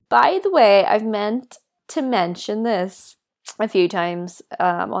By the way, I've meant to mention this a few times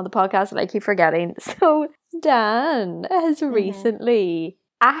on the podcast, and I keep forgetting. So Dan has recently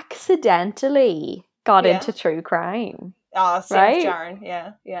accidentally got into true crime. Oh, right? Jarn.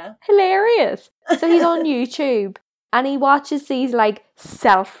 Yeah. Hilarious. So he's on YouTube and he watches these like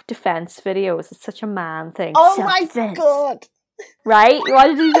self-defense videos. It's such a man thing. Oh my God. Right? You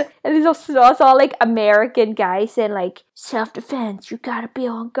watch these, and it's all like American guys saying like, self-defense, you gotta be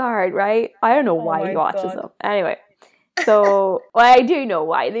on guard, right? I don't know why he watches them. Anyway. So, well, I do know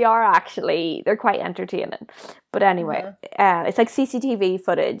why. They're quite entertaining. But anyway, it's like CCTV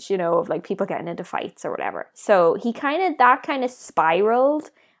footage, you know, of like people getting into fights or whatever. So that kind of spiraled,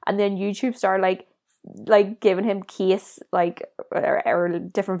 and then YouTube started like giving him case or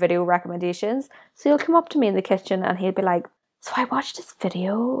different video recommendations. So he'll come up to me in the kitchen and he'll be like, so I watched this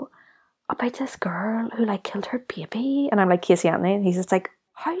video about this girl who like killed her baby, and I'm like, Casey Anthony, and he's just like,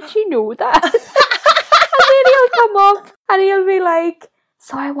 how did you know that? And then he'll come up and he'll be like,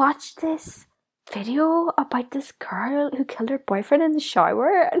 so I watched this video about this girl who killed her boyfriend in the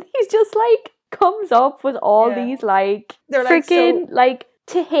shower, and he's just like comes up with all these like they're freaking like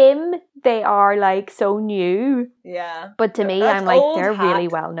to him they are like so new. Yeah. But to me I'm like they're really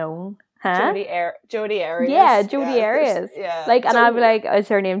well known. Huh? Jodi Arias. Yeah, Jodi Arias. Yeah. Like, and I'd be like, is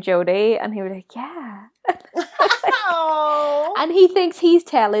her name Jodi? And he would be like, yeah. And he thinks he's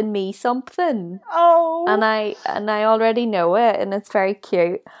telling me something. Oh. And I already know it, and it's very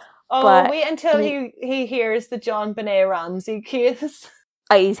cute. Oh, but wait until he hears the John Benet Ramsey case.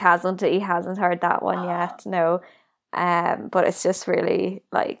 He hasn't heard that one yet, no. But it's just really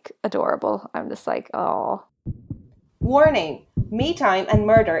like adorable. I'm just like, oh. Warning, Me Time and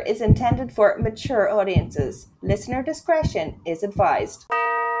Murder is intended for mature audiences. Listener discretion is advised.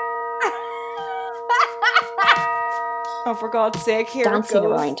 Oh, for God's sake, here dancing it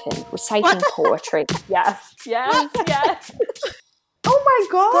goes. Around him, reciting poetry. Yes. Oh my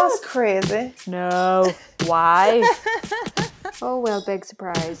God. That's crazy. No. Why? Oh, well, big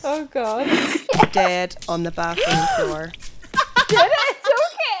surprise. Oh, God. Dead on the bathroom floor. Did it?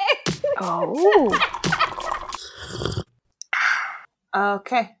 Okay. Oh.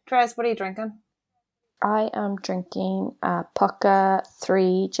 Okay. Therese, what are you drinking? I am drinking Pukka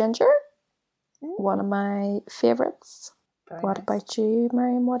 3 Ginger. One of my favourites. What about you,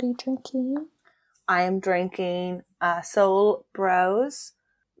 Miriam? What are you drinking? I am drinking Soul Browse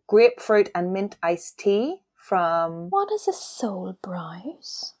grapefruit and mint iced tea from... What is a Soul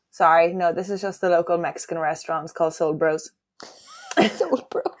Browse? Sorry, no, this is just the local Mexican restaurant. It's called Soul Bros. Soul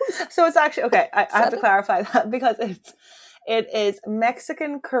Bros. So it's actually... Okay, I have to clarify that because it is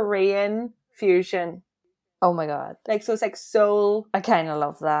Mexican-Korean fusion. Oh my God. Like, so it's like soul... I kind of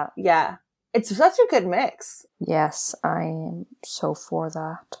love that. Yeah. It's such a good mix. Yes, I am so for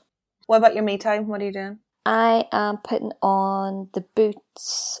that. What about your me time? What are you doing? I am putting on the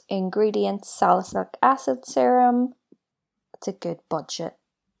Boots Ingredients Salicylic Acid Serum. It's a good budget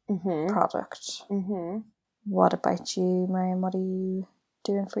product. Mm-hmm. What about you, Miriam? What are you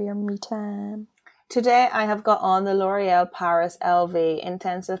doing for your me time? Today I have got on the L'Oreal Paris LV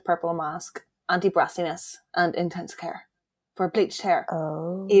Intensive Purple Mask, Anti-Brassiness and Intense Care for bleached hair.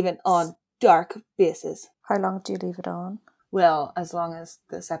 Oh. Even on dark bases. How long do you leave it on? Well, as long as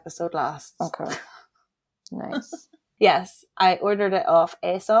this episode lasts. Okay. Nice. Yes, I ordered it off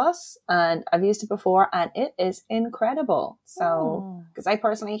ASOS and I've used it before and it is incredible. So, because I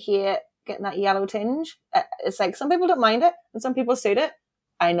personally hate getting that yellow tinge. It's like some people don't mind it and some people suit it.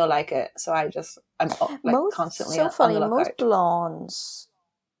 I know like it. So I'm constantly so on funny, the lookout. most blondes,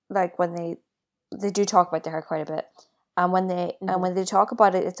 like when they do talk about their hair quite a bit. And when they talk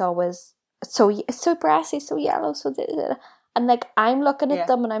about it, it's always it's so brassy, so yellow, and like I'm looking at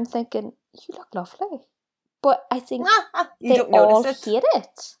them and I'm thinking, you look lovely, but I think you don't all notice hate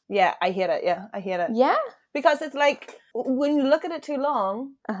it. Yeah, I hate it. Yeah, I hate it. Yeah, because it's like when you look at it too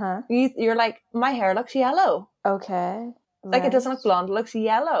long, you're like, my hair looks yellow. Okay, like it doesn't look blonde; it looks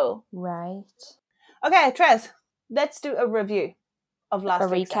yellow. Right. Okay, Trez, let's do a review of last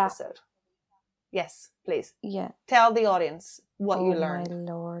week's episode. Yes, please. Yeah. Tell the audience what you learned. Oh,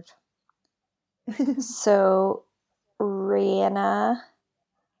 my Lord. So, Rihanna,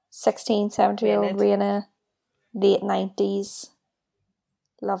 16, 17-year-old Rihanna, late 90s,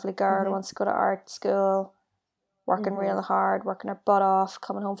 lovely girl, wants to go to art school, working real hard, working her butt off,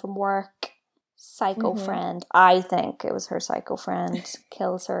 coming home from work, psycho friend, I think it was her psycho friend,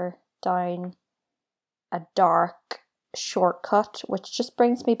 kills her down a dark shortcut, which just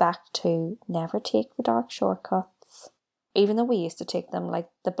brings me back to never take the dark shortcuts. Even though we used to take them, like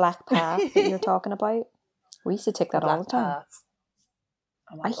the black path that you're talking about, we used to take that all the time.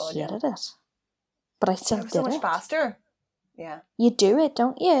 Oh my I God, hated it. But I still it was did so much it. faster. Yeah. You do it,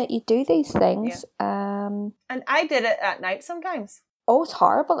 don't you? You do these things. And I did it at night sometimes. Oh, it's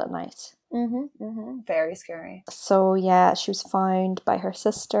horrible at night. Very scary. So yeah, she was found by her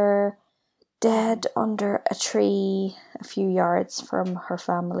sister dead under a tree a few yards from her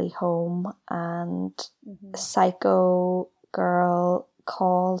family home, and a psycho girl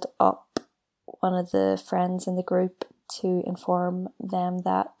called up one of the friends in the group to inform them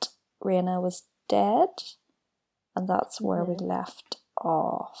that Raina was dead, and that's where we left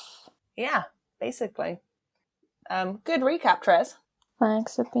off. Yeah, basically. Good recap, Trez.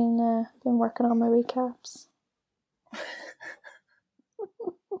 Thanks. I've been working on my recaps.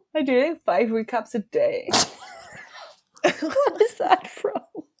 I do 5 recaps a day. What is that from?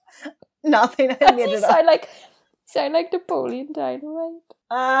 Nothing. I made it up. Sound like Napoleon Dynamite.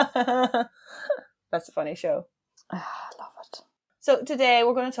 That's a funny show. I love it. So today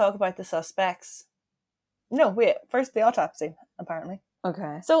we're going to talk about the suspects. No, wait. First, the autopsy, apparently.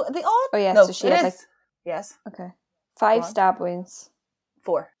 Okay. So the autopsy... Oh, yeah, no, so she had Yes. Okay. 5 stab wounds.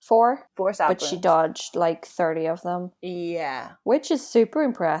 4. 4? 4 stab wounds. But she dodged 30 of them. Yeah. Which is super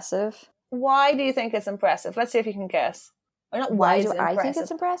impressive. Why do you think it's impressive? Let's see if you can guess. Or not why do I think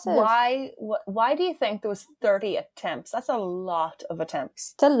it's impressive? Why do you think there was 30 attempts? That's a lot of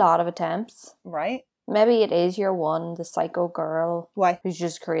attempts. It's a lot of attempts. Right? Maybe it is your one, the psycho girl. Why? Who's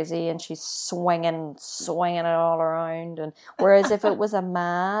just crazy and she's swinging it all around. And whereas if it was a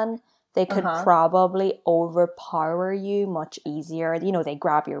man, they could probably overpower you much easier. You know, they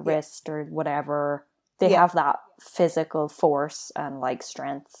grab your wrist or whatever. They have that physical force and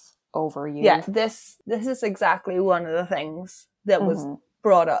strength over you. Yeah, this is exactly one of the things that was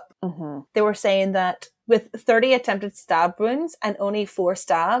brought up. They were saying that with 30 attempted stab wounds and only 4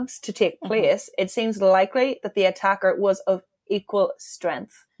 stabs to take place, it seems likely that the attacker was of equal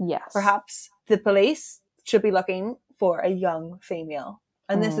strength. Yes. Perhaps the police should be looking for a young female.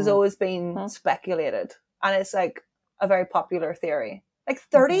 And this has always been speculated. And it's a very popular theory.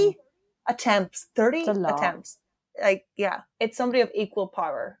 30 attempts. 30 attempts. It's somebody of equal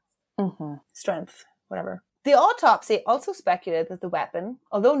power. Strength, whatever. The autopsy also speculated that the weapon,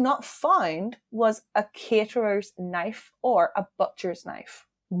 although not found, was a caterer's knife or a butcher's knife.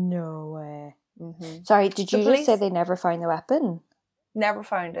 No way. Sorry, did you just say they never found the weapon? Never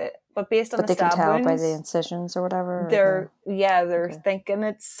found it, but based on the But stab they can tell wounds, by the incisions or whatever. They're thinking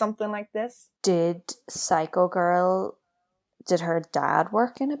it's something like this. Did Psycho Girl? Did her dad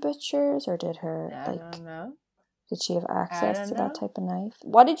work in a butcher's, or did her I don't know. Did she have access to that type of knife?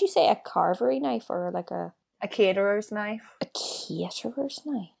 What did you say? A carvery knife or a caterer's knife? A caterer's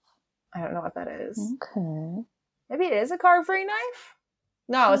knife? I don't know what that is. Okay. Maybe it is a carvery knife?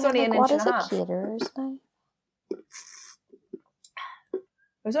 No, it's only an inch and a half. What is a caterer's knife?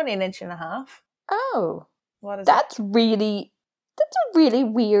 It was only an inch and a half. Oh. What is That's a really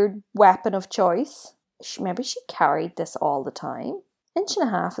weird weapon of choice. Maybe she carried this all the time. Inch and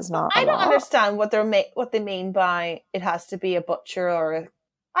a half is not. I don't understand what they mean by it has to be a butcher or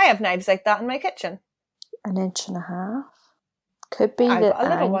I have knives like that in my kitchen. An inch and a half could be the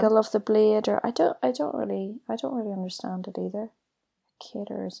angle of the blade, or I don't really understand it either.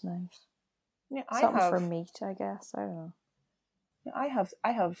 Caterer's knife. Yeah, something for meat, I guess. I don't know. Yeah,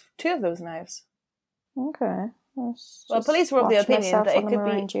 I have 2 of those knives. Okay. Well, police were of the opinion that it could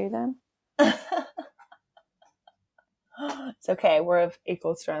be you then. It's okay, we're of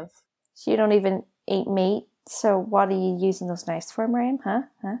equal strength. So you don't even eat meat, so what are you using those knives for, Miriam? Huh?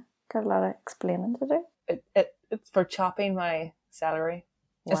 Got a lot of explaining to do. It's for chopping my celery.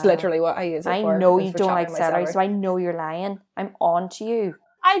 Wow. It's literally what I use it for. I know you don't like celery, so I know you're lying. I'm on to you.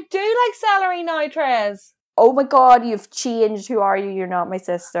 I do like celery now, Trez. Oh my God, you've changed. Who are you? You're not my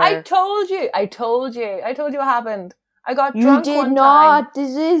sister. I told you what happened. I got drunk one time. You did not.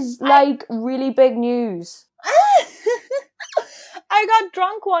 This is really big news. I got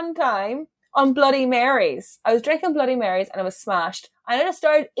drunk one time on Bloody Marys. I was drinking Bloody Marys and I was smashed. And I just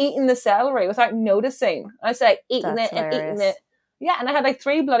started eating the celery without noticing. I was eating it and eating it. Yeah, and I had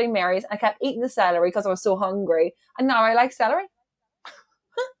 3 Bloody Marys and I kept eating the celery because I was so hungry. And now I like celery.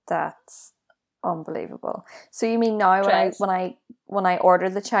 That's unbelievable. So you mean now when I order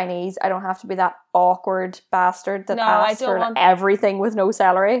the Chinese, I don't have to be that awkward bastard that asks for everything with no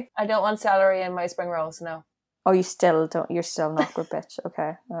celery? I don't want celery in my spring rolls, no. Oh, you still don't? You're still an awkward bitch.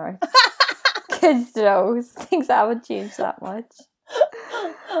 Okay, all right. Kids knows. Things haven't changed that much.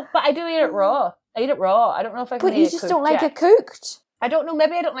 But I do eat it raw. I eat it raw. I don't know if I can eat it cooked. But you just don't like it cooked. I don't know.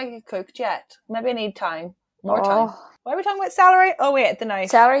 Maybe I don't like it cooked yet. Maybe I need time. More time. Why are we talking about celery? Oh, wait, the knife.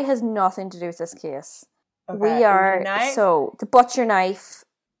 Celery has nothing to do with this case. We are so the butcher knife.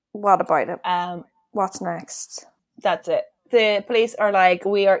 What about it? What's next? That's it. The police are like,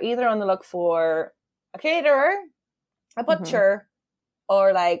 we are either on the look for a caterer, a butcher,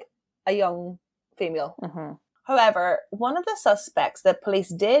 or like a young female. However, one of the suspects that police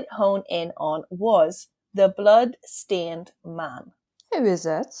did hone in on was the blood-stained man. Who is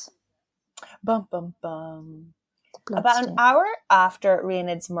it? Bum bum bum. About an hour after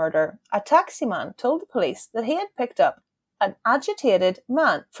Reynard's murder, a taximan told the police that he had picked up an agitated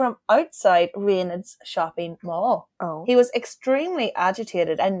man from outside Reynard's shopping mall. Oh. He was extremely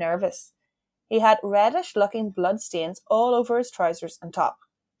agitated and nervous. He had reddish-looking bloodstains all over his trousers and top.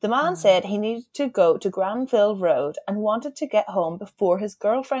 The man said he needed to go to Granville Road and wanted to get home before his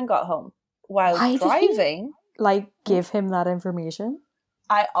girlfriend got home. While driving... Did he, give him that information?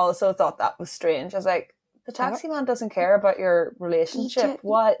 I also thought that was strange. I was like, the taxi man doesn't care about your relationship.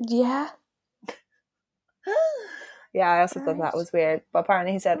 What? Yeah. Yeah, I also thought that was weird. But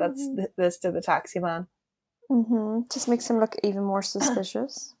apparently he said that's this to the taxi man. Just makes him look even more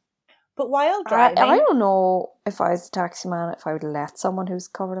suspicious. But while driving... I don't know if I was a taxi man, if I would let someone who's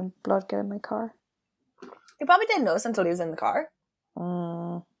covered in blood get in my car. He probably didn't notice until he was in the car. You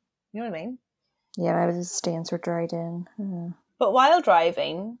know what I mean? Yeah, maybe the stains were dried in. But while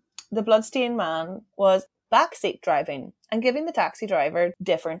driving, the bloodstained man was backseat driving and giving the taxi driver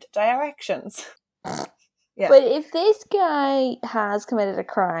different directions. Yeah. But if this guy has committed a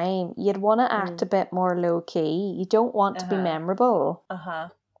crime, you'd want to act a bit more low-key. You don't want to be memorable.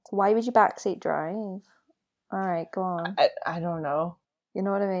 Why would you backseat drive? Alright, go on. I don't know. You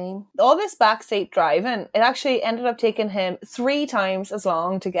know what I mean? All this backseat driving, it actually ended up taking him 3 times as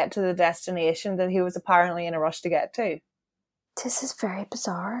long to get to the destination that he was apparently in a rush to get to. This is very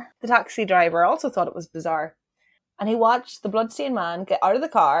bizarre. The taxi driver also thought it was bizarre. And he watched the bloodstained man get out of the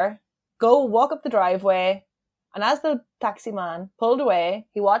car, go walk up the driveway, and as the taxi man pulled away,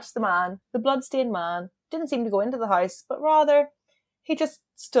 he watched the bloodstained man, didn't seem to go into the house, but rather he just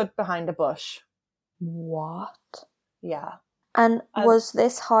stood behind a bush. What? Yeah. And was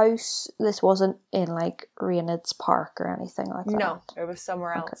this house, this wasn't in Reynard's Park or anything like that? No, it was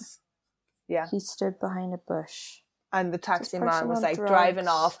somewhere else. Yeah. He stood behind a bush. And the taxi man was driving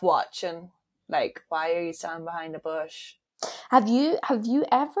off watching, why are you standing behind a bush? Have you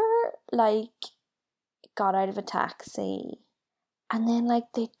ever got out of a taxi and then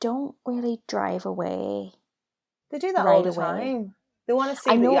they don't really drive away? They do that all the time. They want to see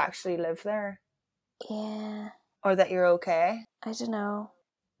that you actually live there. Yeah. Or that you're okay. I don't know.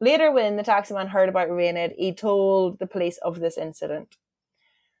 Later, when the taxi man heard about Reynard, he told the police of this incident.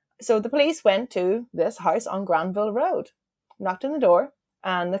 So the police went to this house on Granville Road, knocked on the door,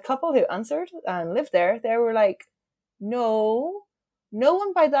 and the couple who answered and lived there, they were like, no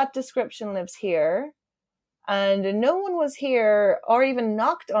one by that description lives here, and no one was here or even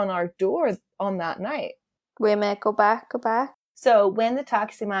knocked on our door on that night. Wait a minute, go back. So when the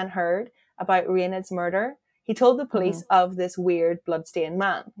taxi man heard about Reynard's murder, he told the police of this weird bloodstained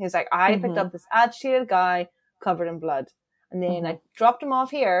man. He was like, I picked up this agitated guy covered in blood. And then I dropped him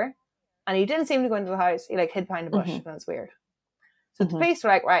off here, and he didn't seem to go into the house. He hid behind a bush. And that was weird. So the police were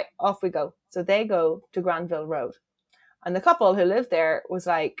like, right, off we go. So they go to Granville Road. And the couple who lived there was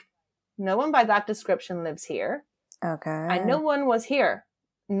like, no one by that description lives here. Okay. And no one was here.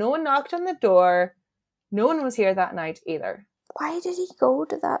 No one knocked on the door. No one was here that night either. Why did he go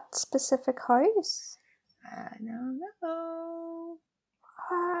to that specific house? I don't know.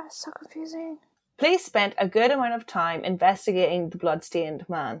 So confusing. Police spent a good amount of time investigating the bloodstained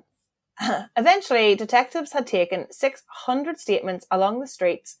man. Eventually, detectives had taken 600 statements along the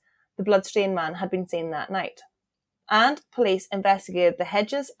streets the bloodstained man had been seen that night. And police investigated the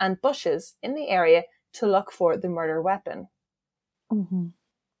hedges and bushes in the area to look for the murder weapon.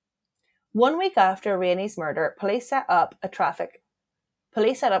 1 week after Rainey's murder, police set up traffic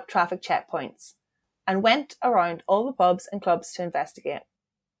checkpoints and went around all the pubs and clubs to investigate.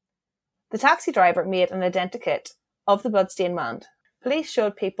 The taxi driver made an identikit of the bloodstained man. Police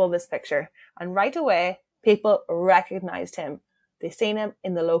showed people this picture, and right away, people recognised him. They seen him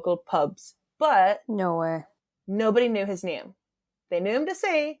in the local pubs, but no way. Nobody knew his name. They knew him to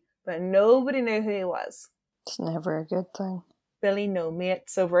see, but nobody knew who he was. It's never a good thing. Billy no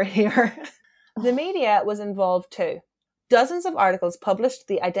mates over here. The media was involved too. Dozens of articles published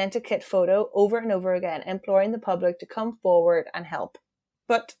the identikit photo over and over again, imploring the public to come forward and help.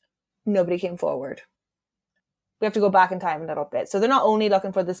 But nobody came forward. We have to go back in time a little bit. So they're not only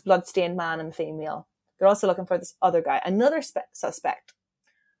looking for this bloodstained man and female, they're also looking for this other guy, another suspect.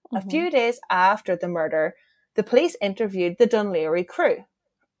 A few days after the murder, the police interviewed the Dunleary crew,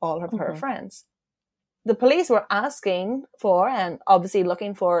 all of her friends. The police were asking for, and obviously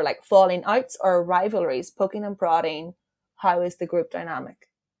looking for, like, falling outs or rivalries, poking and prodding. How is the group dynamic?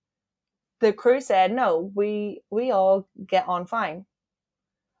 The crew said, no, we all get on fine.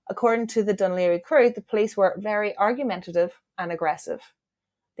 According to the Dún Laoghaire crew, the police were very argumentative and aggressive.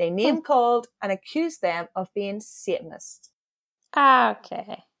 They name-called and accused them of being Satanists.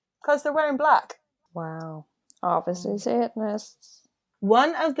 Okay. Because they're wearing black. Wow. Obviously Satanists.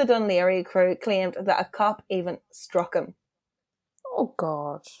 One of the Dún Laoghaire crew claimed that a cop even struck him. Oh,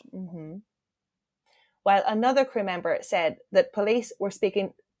 God. Mm-hmm. While another crew member said that police were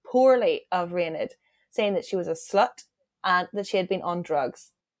speaking poorly of Rhaonid, saying that she was a slut and that she had been on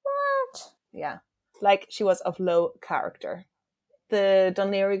drugs. What? Yeah. Like she was of low character. The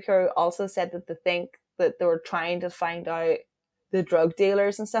Dún Laoghaire crew also said that they think that they were trying to find out the drug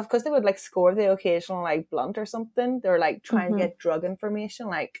dealers and stuff, because they would, like, score the occasional, like, blunt or something. They were, like, trying to get drug information,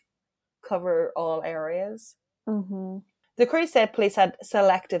 like, cover all areas. Mm-hmm. The crew said police had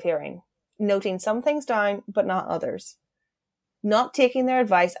selective hearing, noting some things down but not others, not taking their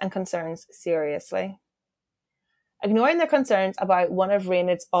advice and concerns seriously, ignoring their concerns about one of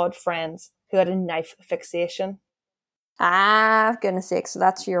Rhaonid's odd friends who had a knife fixation. Ah, for goodness sake, so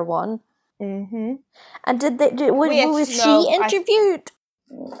that's your one. Mm-hmm. And was she interviewed?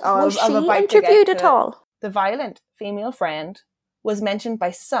 Was she interviewed at all? The violent female friend was mentioned by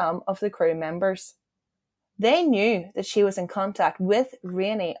some of the crew members. They knew that she was in contact with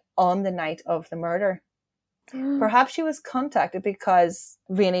Rhaonie on the night of the murder. Perhaps she was contacted because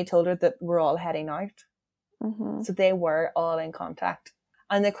Rhaonie told her that we're all heading out. Mm-hmm. So they were all in contact.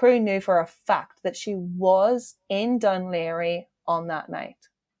 And the crew knew for a fact that she was in Dún Laoghaire on that night.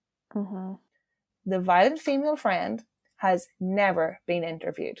 Mm-hmm. The violent female friend has never been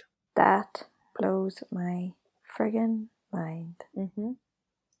interviewed. That blows my friggin' mind. Mm-hmm.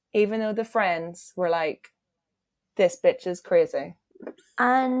 Even though the friends were like, this bitch is crazy.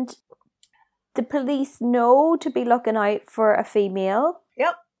 And the police know to be looking out for a female.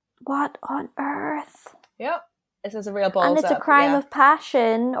 Yep. What on earth? Yep. This is a real balls And it's a crime of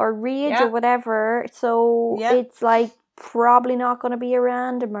passion or rage or whatever. So it's like probably not going to be a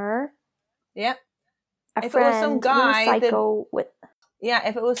randomer. Yep. If it was some guy, psycho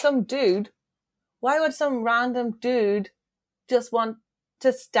if it was some dude, why would some random dude just want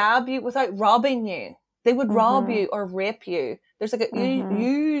to stab you without robbing you? They would rob you or rape you. There's like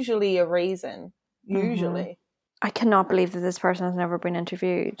usually a reason. Usually. I cannot believe that this person has never been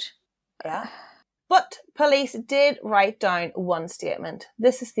interviewed. Yeah. But police did write down one statement.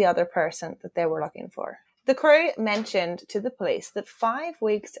 This is the other person that they were looking for. The crew mentioned to the police that 5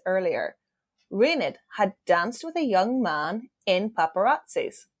 weeks earlier, Rhaonid had danced with a young man in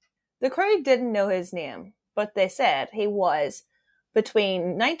paparazzis. The crew didn't know his name, but they said he was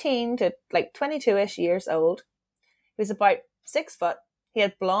between 19 to like 22-ish years old. He was about 6 foot. He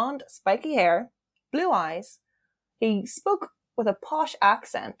had blonde, spiky hair, blue eyes. He spoke with a posh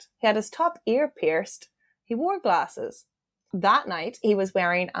accent. He had his top ear pierced. He wore glasses. That night, he was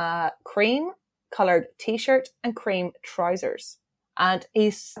wearing a cream-coloured t-shirt and cream trousers. And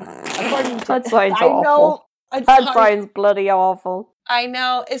he's, according to... That sounds awful. That sounds bloody awful. I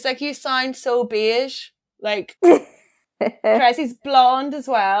know. It's like, you sound so beige. Like, Tracy's blonde as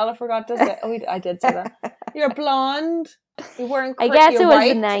well. I forgot to say... Oh, I did say that. You're blonde. You're wearing... I guess it was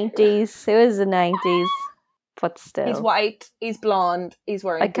the 90s. It was the 90s. But still. He's white. He's blonde. He's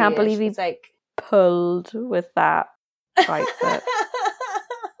wearing beige. I can't believe he's like pulled with that outfit.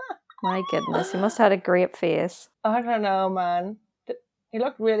 My goodness. He must have had a great face. I don't know, man. He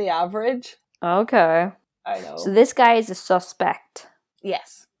looked really average. Okay. I know. So this guy is a suspect.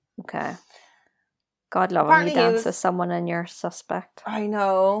 Yes. Okay. God love him. You dance with someone and you're a suspect. I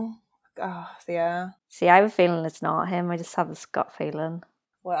know. Oh, yeah. See, I have a feeling it's not him. I just have this gut feeling.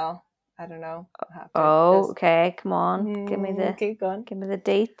 Well, I don't know. Okay. Come on. Give me the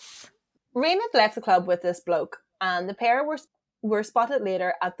dates. Rhaonid left the club with this bloke, and the pair were spotted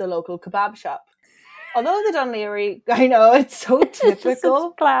later at the local kebab shop. Although the Dún Laoghaire, I know, it's so typical. It's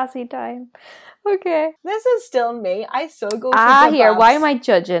such classy time. Okay. This is still me. I still go to kebabs. Here, why am I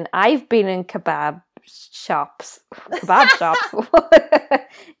judging? I've been in kebab shops. Kebab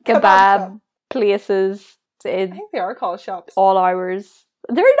places. I think they are called shops. All hours.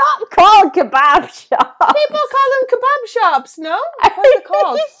 They're not called kebab shops. People call them kebab shops, no? What's it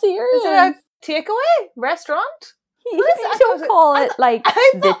called? Are you serious? Is it a takeaway restaurant? You don't call it like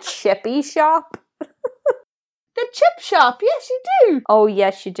the chippy shop. The chip shop, yes you do. Oh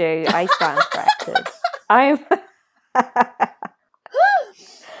yes you do. I stand corrected.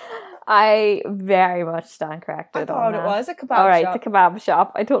 I very much stand corrected. I thought it was a kebab shop. Alright, the kebab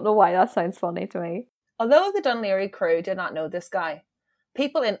shop. I don't know why that sounds funny to me. Although the Dún Laoghaire crew did not know this guy,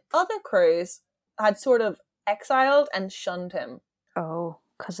 people in other crews had sort of exiled and shunned him. Oh,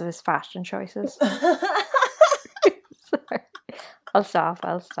 because of his fashion choices. Sorry. I'll stop.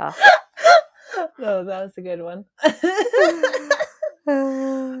 No, that was a good one.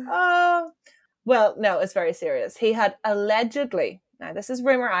 Well, no, it's very serious. He had allegedly, now this is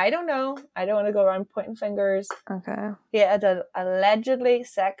rumor, I don't know. I don't want to go around pointing fingers. Okay. He had allegedly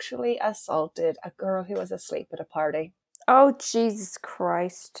sexually assaulted a girl who was asleep at a party. Oh, Jesus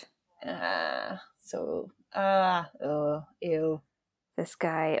Christ. Ew. This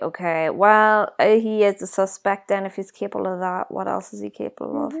guy, okay. Well, he is a suspect then if he's capable of that. What else is he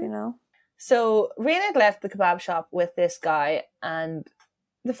capable of, you know? So, Raina had left the kebab shop with this guy, and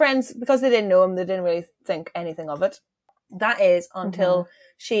the friends, because they didn't know him, they didn't really think anything of it. That is until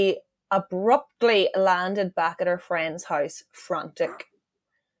she abruptly landed back at her friend's house, frantic.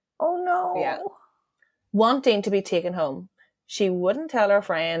 Oh, no. Yeah. Wanting to be taken home. She wouldn't tell her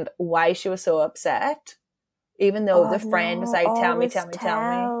friend why she was so upset, even though the friend was like, tell me.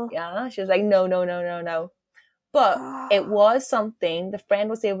 Yeah, she was like, no. But it was something the friend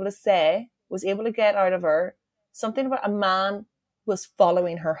was able to get out of her, something about a man was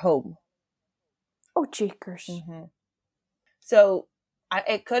following her home. Oh, jeekers. Mm-hmm. So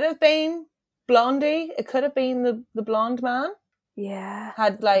it could have been Blondie. It could have been the blonde man. Yeah.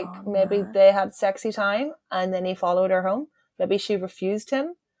 Had maybe they had sexy time and then he followed her home. Maybe she refused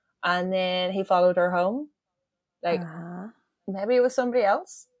him and then he followed her home. Maybe it was somebody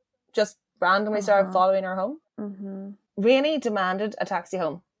else. Just randomly started following her home. Rainey demanded a taxi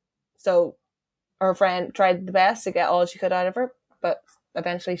home. So her friend tried the best to get all she could out of her, but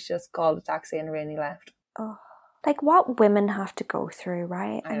eventually she just called a taxi and Rainey left. Oh, like what women have to go through,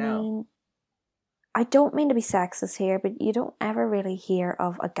 right? I know. Mean, I don't mean to be sexist here, but you don't ever really hear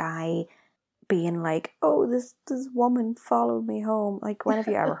of a guy being like, oh, this woman followed me home. Like, when have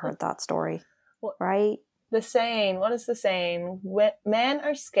you ever heard that story? Right? What is the saying? Men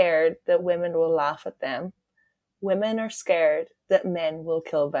are scared that women will laugh at them. Women are scared that men will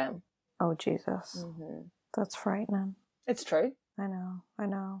kill them. Oh, Jesus. That's frightening. It's true. I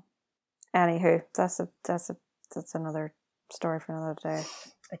know. Anywho, that's another story for another day.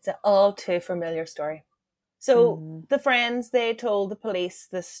 It's an all too familiar story. So the friends, they told the police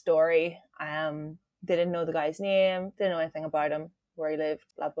this story. They didn't know the guy's name, didn't know anything about him, where he lived,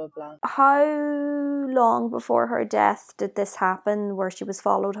 blah, blah, blah. How long before her death did this happen, where she was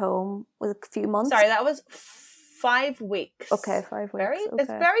followed home? Was it a few months? Sorry, that was 5 weeks. Okay, 5 weeks. It's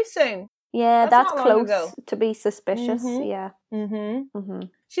very soon. Yeah, that's close to be suspicious. Yeah.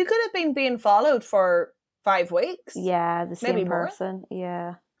 She could have been being followed for 5 weeks. Yeah, the same maybe person. More.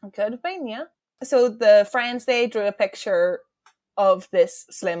 Yeah. It could have been, yeah. So the friends, they drew a picture of this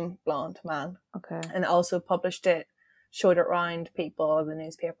slim blonde man. Okay. And also published it, showed it around people in the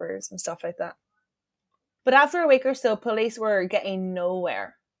newspapers and stuff like that. But after a week or so, police were getting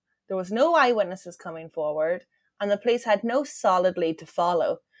nowhere. There was no eyewitnesses coming forward, and the police had no solid lead to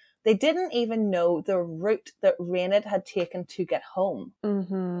follow. They didn't even know the route that Rainid had taken to get home.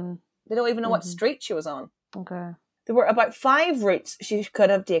 They don't even know what street she was on. Okay. There were about 5 routes she could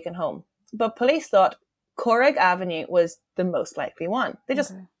have taken home, but police thought Corrig Avenue was the most likely one. They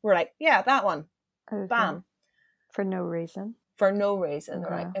just were like, yeah, that one. Okay. Bam. For no reason. For no reason.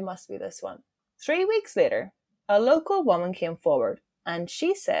 They're like, it must be this one. 3 weeks later, a local woman came forward and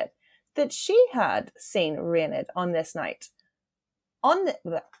she said that she had seen Rainid on this night.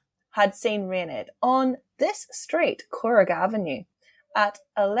 Had seen Rainid on this street, Corrig Avenue, at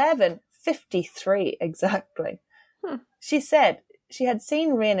 11:53 exactly. She said she had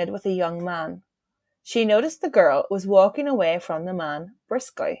seen Rainid with a young man. She noticed the girl was walking away from the man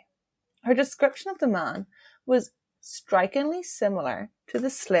briskly. Her description of the man was strikingly similar to the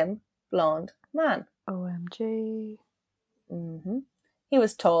slim, blonde man. OMG. He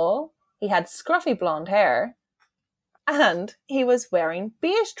was tall, he had scruffy blonde hair, and he was wearing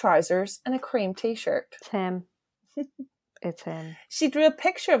beige trousers and a cream t-shirt. It's him. It's him. She drew a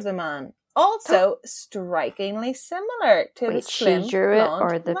picture of the man, also strikingly similar to the slim, she drew it,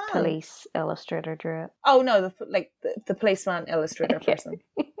 or the man. police illustrator drew it? Oh no, the policeman illustrator person.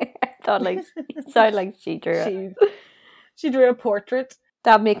 I thought it sounded like she drew it. She drew a portrait.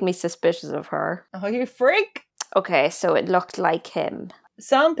 That'd make me suspicious of her. Oh, you freak! Okay, so it looked like him.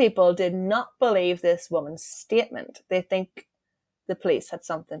 Some people did not believe this woman's statement. They think the police had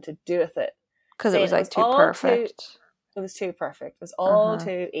something to do with it. Because it was too perfect. It was too perfect. It was all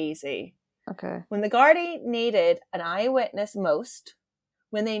too easy. Okay. When the Gardaí needed an eyewitness most,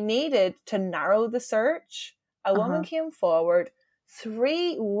 when they needed to narrow the search, a woman came forward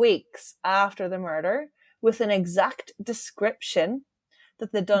 3 weeks after the murder with an exact description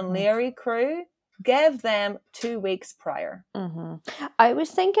that the Dún Laoghaire crew gave them 2 weeks prior. Mm-hmm. I was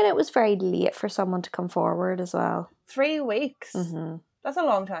thinking it was very late for someone to come forward as well. 3 weeks? Mm-hmm. That's a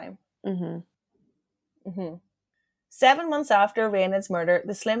long time. Mm-hmm. Mm-hmm. 7 months after Reynard's murder,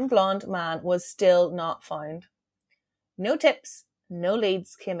 the slim blonde man was still not found. No tips, no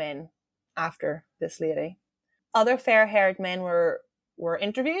leads came in after this lady. Other fair-haired men were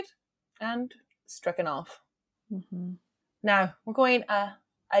interviewed and stricken off. Mm-hmm. Now, we're going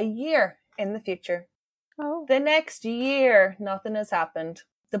a year in the future. Oh. The next year, nothing has happened.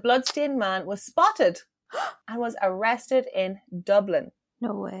 The bloodstained man was spotted and was arrested in Dublin.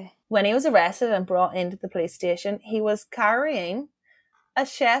 No way. When he was arrested and brought into the police station, he was carrying a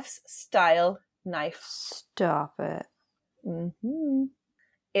chef's style knife. Stop it. Mm-hmm.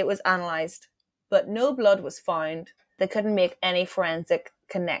 It was analysed, but no blood was found. They couldn't make any forensic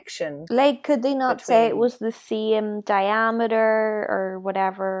connection. Like, could they not say it was the same diameter or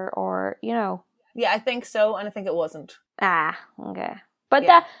whatever, or, you know? Yeah, I think so, and I think it wasn't. Ah, okay. But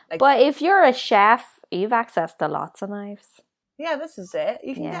but if you're a chef, you've access to lots of knives. Yeah, this is it.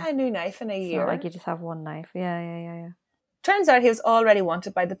 You can get a new knife in a year. It's not like you just have one knife. Yeah. Turns out he was already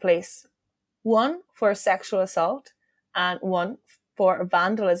wanted by the police. 1 for sexual assault and 1 for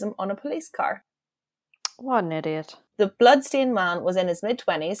vandalism on a police car. What an idiot. The bloodstained man was in his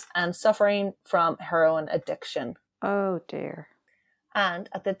mid-20s and suffering from heroin addiction. Oh dear. And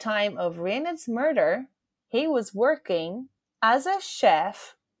at the time of Reynard's murder, he was working as a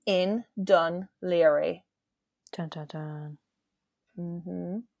chef in Dún Laoghaire. Dun dun dun.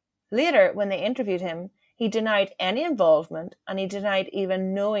 Mm-hmm. Later, when they interviewed him, he denied any involvement and he denied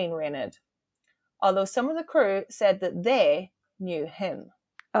even knowing Reynard. Although some of the crew said that they knew him.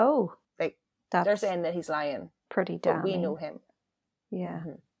 Oh. They're saying that he's lying. Pretty damning. But we know him. Yeah.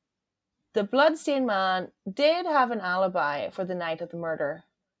 Mm-hmm. The bloodstained man did have an alibi for the night of the murder,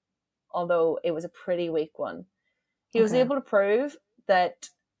 although it was a pretty weak one. He was able to prove that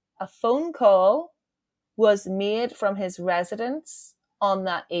a phone call was made from his residence on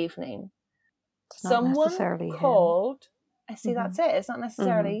that evening. Someone called. I see, that's it. It's not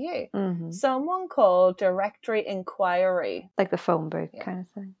necessarily you. Mm-hmm. Someone called Directory Inquiry. Like the phone book kind of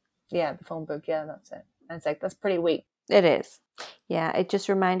thing. Yeah, the phone book. Yeah, that's it. And it's like, that's pretty weak. It is. Yeah, it just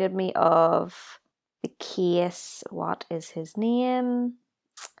reminded me of the case. What is his name?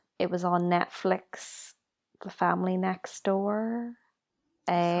 It was on Netflix. The Family Next Door.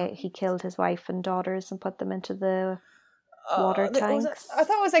 He killed his wife and daughters and put them into the water tanks. I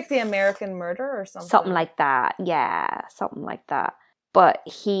thought it was like The American Murder or something. Something like that. Yeah, something like that. But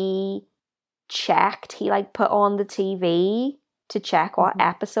he checked. He put on the TV to check what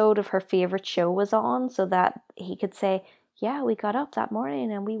episode of her favorite show was on, so that he could say, "Yeah, we got up that morning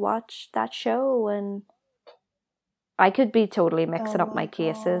and we watched that show." And I could be totally mixing up my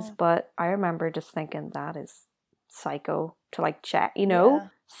cases, but I remember just thinking that is psycho to check,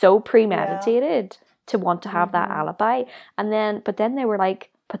 so premeditated to want to have that alibi. But then they were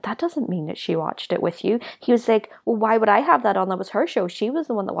like, "But that doesn't mean that she watched it with you." He was like, "Well, why would I have that on? That was her show. She was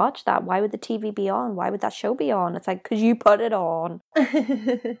the one that watched that. Why would the TV be on? Why would that show be on?" It's like, because you put it on.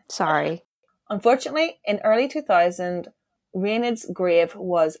 Sorry. Unfortunately, in early 2000, Reynard's grave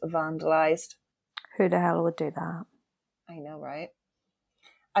was vandalised. Who the hell would do that? I know, right?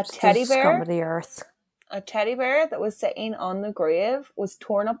 A teddy bear. Scum of the earth. A teddy bear that was sitting on the grave was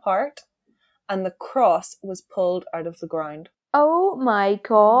torn apart, and the cross was pulled out of the ground. Oh my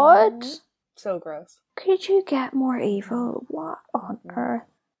god. So gross. Could you get more evil? What on earth?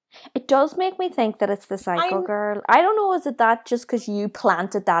 It does make me think that it's the Psycho Girl. I don't know, is it that just because you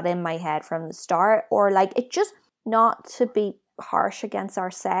planted that in my head from the start? Or it just, not to be harsh against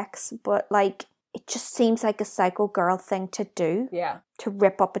our sex, but it just seems like a Psycho Girl thing to do. Yeah. To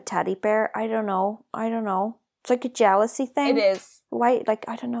rip up a teddy bear. I don't know. It's like a jealousy thing. It is. Why?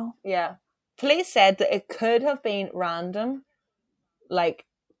 I don't know. Yeah. Police said that it could have been random. I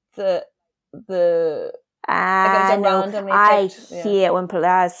see it when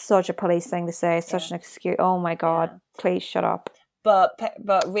that's such a police thing to say. It's such an excuse. Oh my god! Yeah. Please shut up. But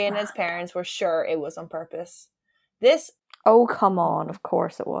Reynard's parents were sure it was on purpose. Oh come on! Of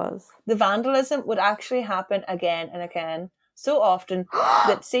course it was. The vandalism would actually happen again and again, so often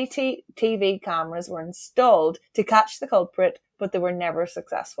that CCTV cameras were installed to catch the culprit, but they were never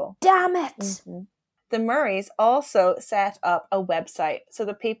successful. Damn it! Mm-hmm. The Murrays also set up a website so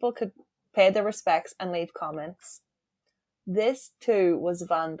that people could pay their respects and leave comments. This too was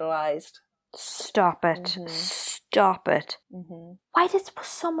vandalized. Stop it. Mm-hmm. Stop it. Mm-hmm. Why did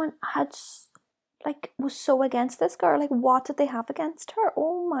someone had... like was so against this girl. Like, what did they have against her?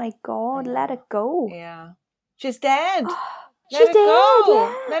 Oh my God, let it go. Yeah. She's dead. She's dead, go.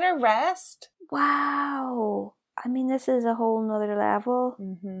 yeah. Let her rest. Wow. I mean, this is a whole nother level.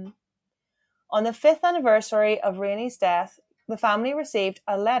 Mm-hmm. On the 5th anniversary of Rainey's death, the family received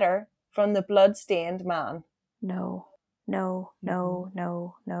a letter from the blood-stained man. No.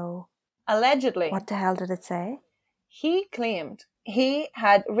 Allegedly. What the hell did it say? He claimed he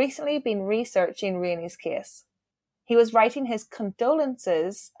had recently been researching Rainey's case. He was writing his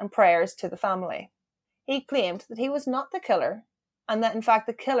condolences and prayers to the family. He claimed that he was not the killer and that in fact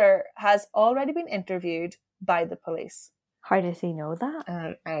the killer has already been interviewed by the police. How does he know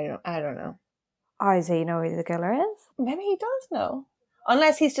that? I don't know. How does he know who the killer is? Maybe he does know.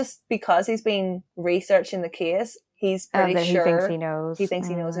 Unless he's just, because he's been researching the case, he's pretty sure. He thinks he knows. He thinks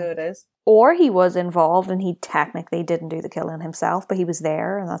he knows who it is. Or he was involved and he technically didn't do the killing himself, but he was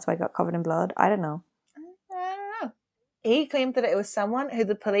there and that's why he got covered in blood. I don't know. He claimed that it was someone who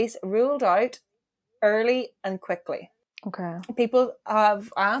the police ruled out early and quickly. Okay. People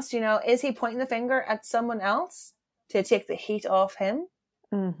have asked, is he pointing the finger at someone else to take the heat off him?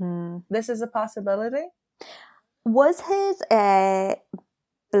 Mm-hmm. This is a possibility. Was his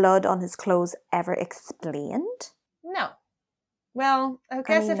blood on his clothes ever explained? No. Well, I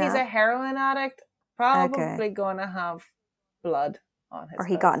guess if he's a heroin addict, probably going to have blood on his clothes.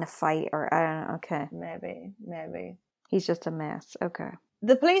 He got in a fight, or I don't know. Okay. Maybe. He's just a mess. Okay.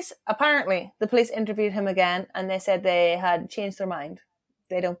 The police interviewed him again and they said they had changed their mind.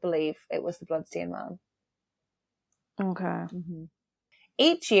 They don't believe it was the bloodstained man. Okay. Mm-hmm.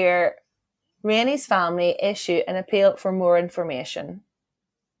 Each year, Rainey's family issue an appeal for more information.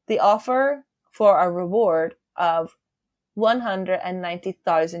 They offer for a reward of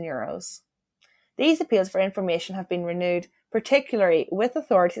 €190,000. These appeals for information have been renewed, particularly with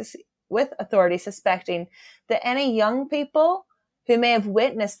authorities suspecting that any young people who may have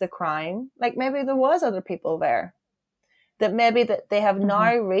witnessed the crime, like maybe there was other people there, that maybe that they have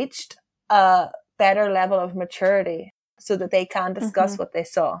now reached a better level of maturity so that they can discuss what they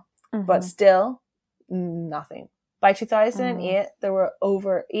saw. But still, nothing. By 2008, there were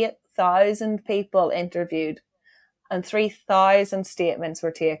over 8,000 people interviewed and 3,000 statements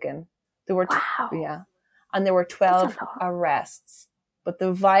were taken. There were and there were 12 arrests. But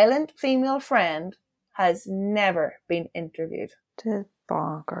the violent female friend has never been interviewed. This is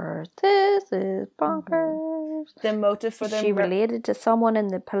bonkers. This is bonkers. The motive for she related to someone in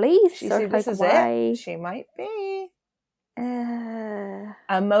the police? She said, this is it. She might be.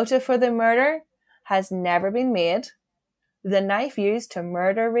 A motive for the murder has never been made. The knife used to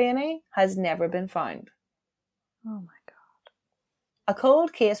murder Rainey has never been found. Oh my God. A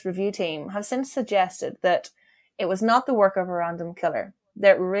cold case review team have since suggested that it was not the work of a random killer,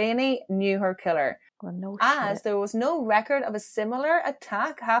 that Rainey knew her killer, there was no record of a similar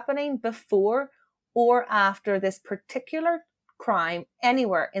attack happening before or after this particular crime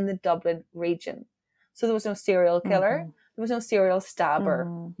anywhere in the Dublin region. So there was no serial killer, there was no serial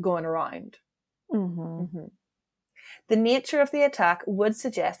stabber going around. The nature of the attack would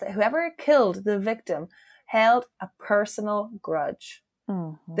suggest that whoever killed the victim held a personal grudge.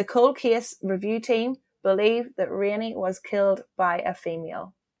 The cold case review team believe that Rainey was killed by a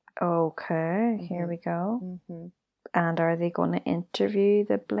female. Okay, here we go. And are they going to interview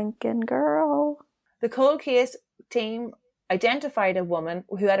the blinking girl? The cold case team identified a woman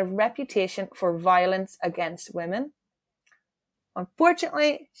who had a reputation for violence against women.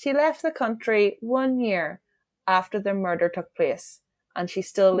 Unfortunately, she left the country 1 year after the murder took place, and she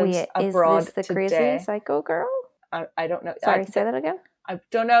still lives abroad is this the today. Crazy psycho girl? I don't know. Sorry, say that again? I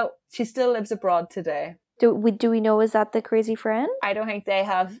don't know. She still lives abroad today. Do we know, is that the crazy friend? I don't think they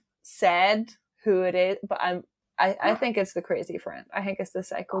have said who it is, but I think it's the crazy friend. I think it's the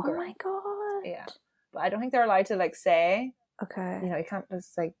psycho girl. Oh my God. Yeah. But I don't think they're allowed to say. Okay. You can't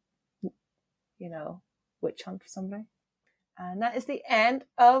just witch hunt somebody. And that is the end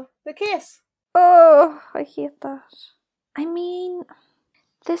of the case. Oh, I hate that. I mean,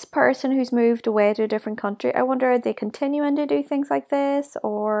 this person who's moved away to a different country, I wonder, are they continuing to do things like this,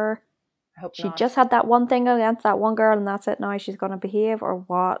 or I hope she not. just had that one thing against that one girl and that's it, now she's going to behave, or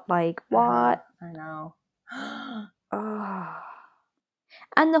what? Like, what? I know. Oh.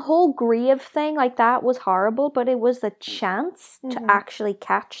 And the whole grave thing, like, that was horrible, but it was the chance to actually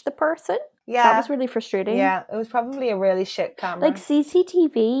catch the person. Yeah. That was really frustrating. Yeah, it was probably a really shit camera. Like,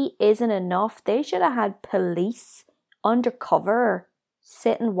 CCTV isn't enough. They should have had police undercover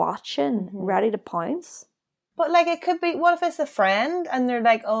sitting watching, ready to pounce. But, like, it could be, what if it's a friend and they're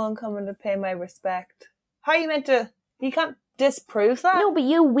like, oh, I'm coming to pay my respect? How are you meant to, you can't disprove that. No, but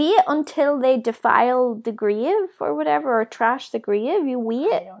you wait until they defile the grave or whatever, or trash the grave. You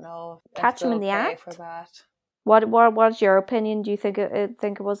wait. I don't know. Catch them in the act. For that. What's your opinion? Do you think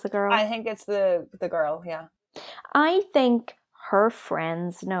it was the girl? I think it's the girl. Yeah. I think her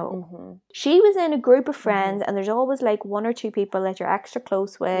friends know. Mm-hmm. She was in a group of friends, and there's always like one or two people that you're extra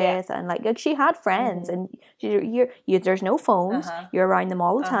close with, and like she had friends, and you there's no phones. You're around them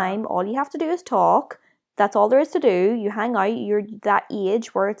all the time. All you have to do is talk. That's all there is to do. You hang out. You're that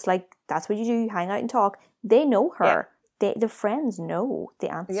age where it's like that's what you do. You hang out and talk. They know her. The friends know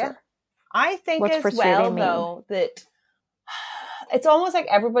the answer. Yeah. I think as well though that it's almost like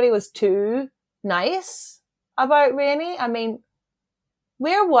everybody was too nice about Rainey. I mean,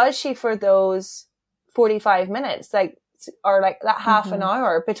 where was she for those 45 minutes? Or that half an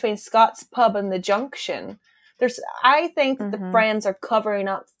hour between Scott's pub and the junction? I think the friends are covering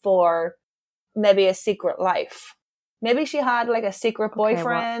up for maybe a secret life. Maybe she had like a secret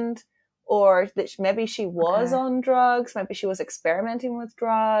boyfriend, or that maybe she was on drugs. Maybe she was experimenting with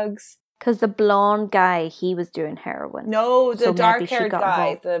drugs. Because the blonde guy, he was doing heroin. No, the dark-haired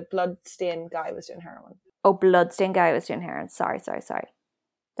guy, the bloodstained guy was doing heroin. Oh, bloodstained guy was doing heroin. Sorry.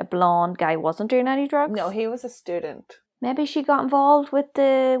 The blonde guy wasn't doing any drugs? No, he was a student. Maybe she got involved with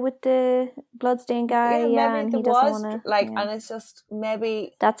the bloodstained guy. Yeah, and maybe he doesn't want to. And it's just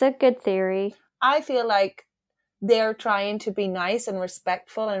maybe. That's a good theory. I feel like they're trying to be nice and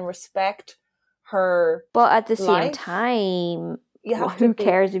respectful and respect her. But at the same time, who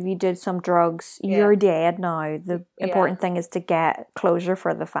cares if you did some drugs? Yeah. You're dead now. The important thing is to get closure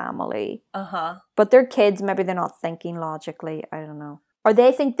for the family. But they're kids. Maybe they're not thinking logically. I don't know. Or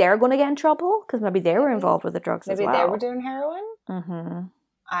they think they're going to get in trouble because maybe they were involved with the drugs as well. Maybe they were doing heroin?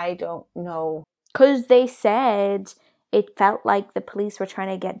 I don't know. Because they said it felt like the police were trying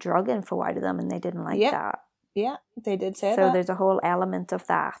to get drug info out of them and they didn't like that. Yeah, they did say that. So there's a whole element of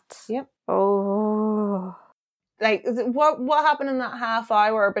that. Yep. Oh. Like, what happened in that half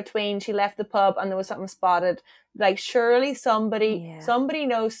hour between she left the pub and there was something spotted? Like, surely somebody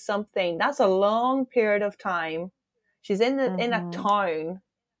knows something. That's a long period of time. She's in a town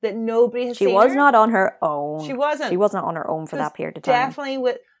that nobody has seen her. She was not on her own. She wasn't. She wasn't on her own for that period of time. Definitely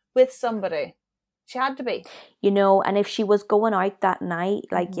with somebody. She had to be. And if she was going out that night,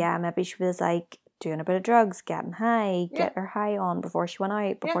 maybe she was like doing a bit of drugs, getting high, get her high on before she went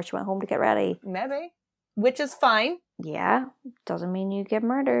out, before she went home to get ready. Maybe. Which is fine. Yeah. Doesn't mean you get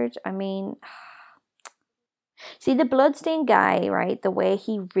murdered. I mean... See, the bloodstained guy, right, the way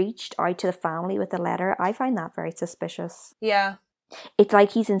he reached out to the family with the letter, I find that very suspicious. Yeah. It's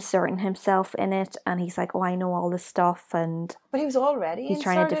like he's inserting himself in it, and he's like, oh, I know all this stuff, and... But he was already he's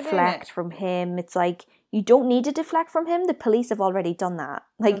trying to deflect from him. It's like, you don't need to deflect from him. The police have already done that.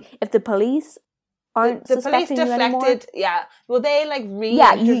 Like, if the police aren't suspecting you anymore... Yeah. Well, they,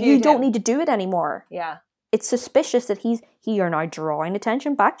 re-interviewed you don't need to do it anymore. Yeah. It's suspicious that you're now drawing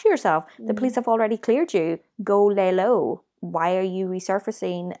attention back to yourself. The police have already cleared you. Go lay low. Why are you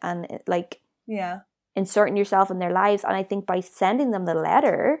resurfacing and inserting yourself in their lives? And I think by sending them the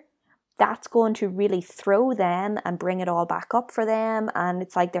letter, that's going to really throw them and bring it all back up for them. And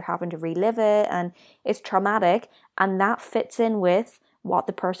it's like they're having to relive it, and it's traumatic. And that fits in with what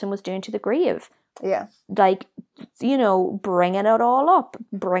the person was doing to the grave. Yeah. Bringing it all up,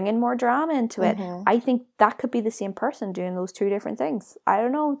 bringing more drama into it. I think that could be the same person doing those two different things. I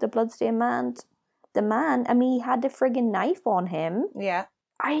don't know. The bloodstained man, he had the friggin' knife on him. Yeah.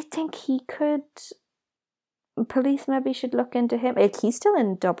 I think he could... Police maybe should look into him. Like, he's still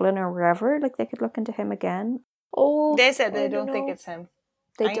in Dublin or wherever. Like, they could look into him again. Oh, they said they don't think it's him.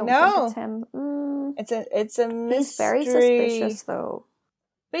 They don't think it's him. It's a mystery. He's very suspicious, though.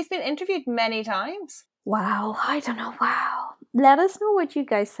 But he's been interviewed many times. Wow, I don't know. Wow. Let us know what you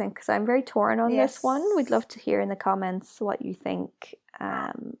guys think, because I'm very torn on this one. We'd love to hear in the comments what you think,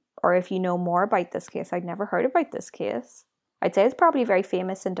 or if you know more about this case. I'd never heard about this case. I'd say it's probably very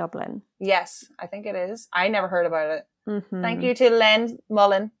famous in Dublin. Yes, I think it is. I never heard about it. Thank you to Len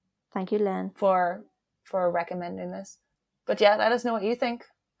Mullen. Thank you, Len. For recommending this. But yeah, let us know what you think.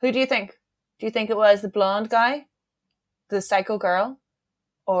 Who do you think? Do you think it was the blonde guy, the psycho girl,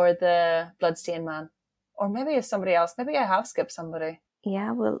 or the bloodstained man? Or maybe it's somebody else. Maybe I have skipped somebody.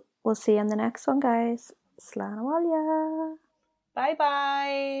 Yeah, we'll see you on the next one, guys. Slán Abhaile.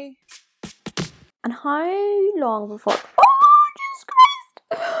 Bye-bye. And how long before... Oh, Jesus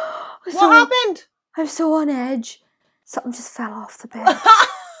Christ! What happened? I'm so on edge. Something just fell off the bed.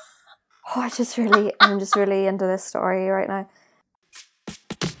 I'm just really into this story right now.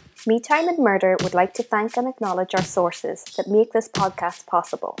 Me Time and Murder would like to thank and acknowledge our sources that make this podcast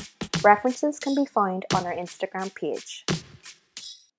possible. References can be found on our Instagram page.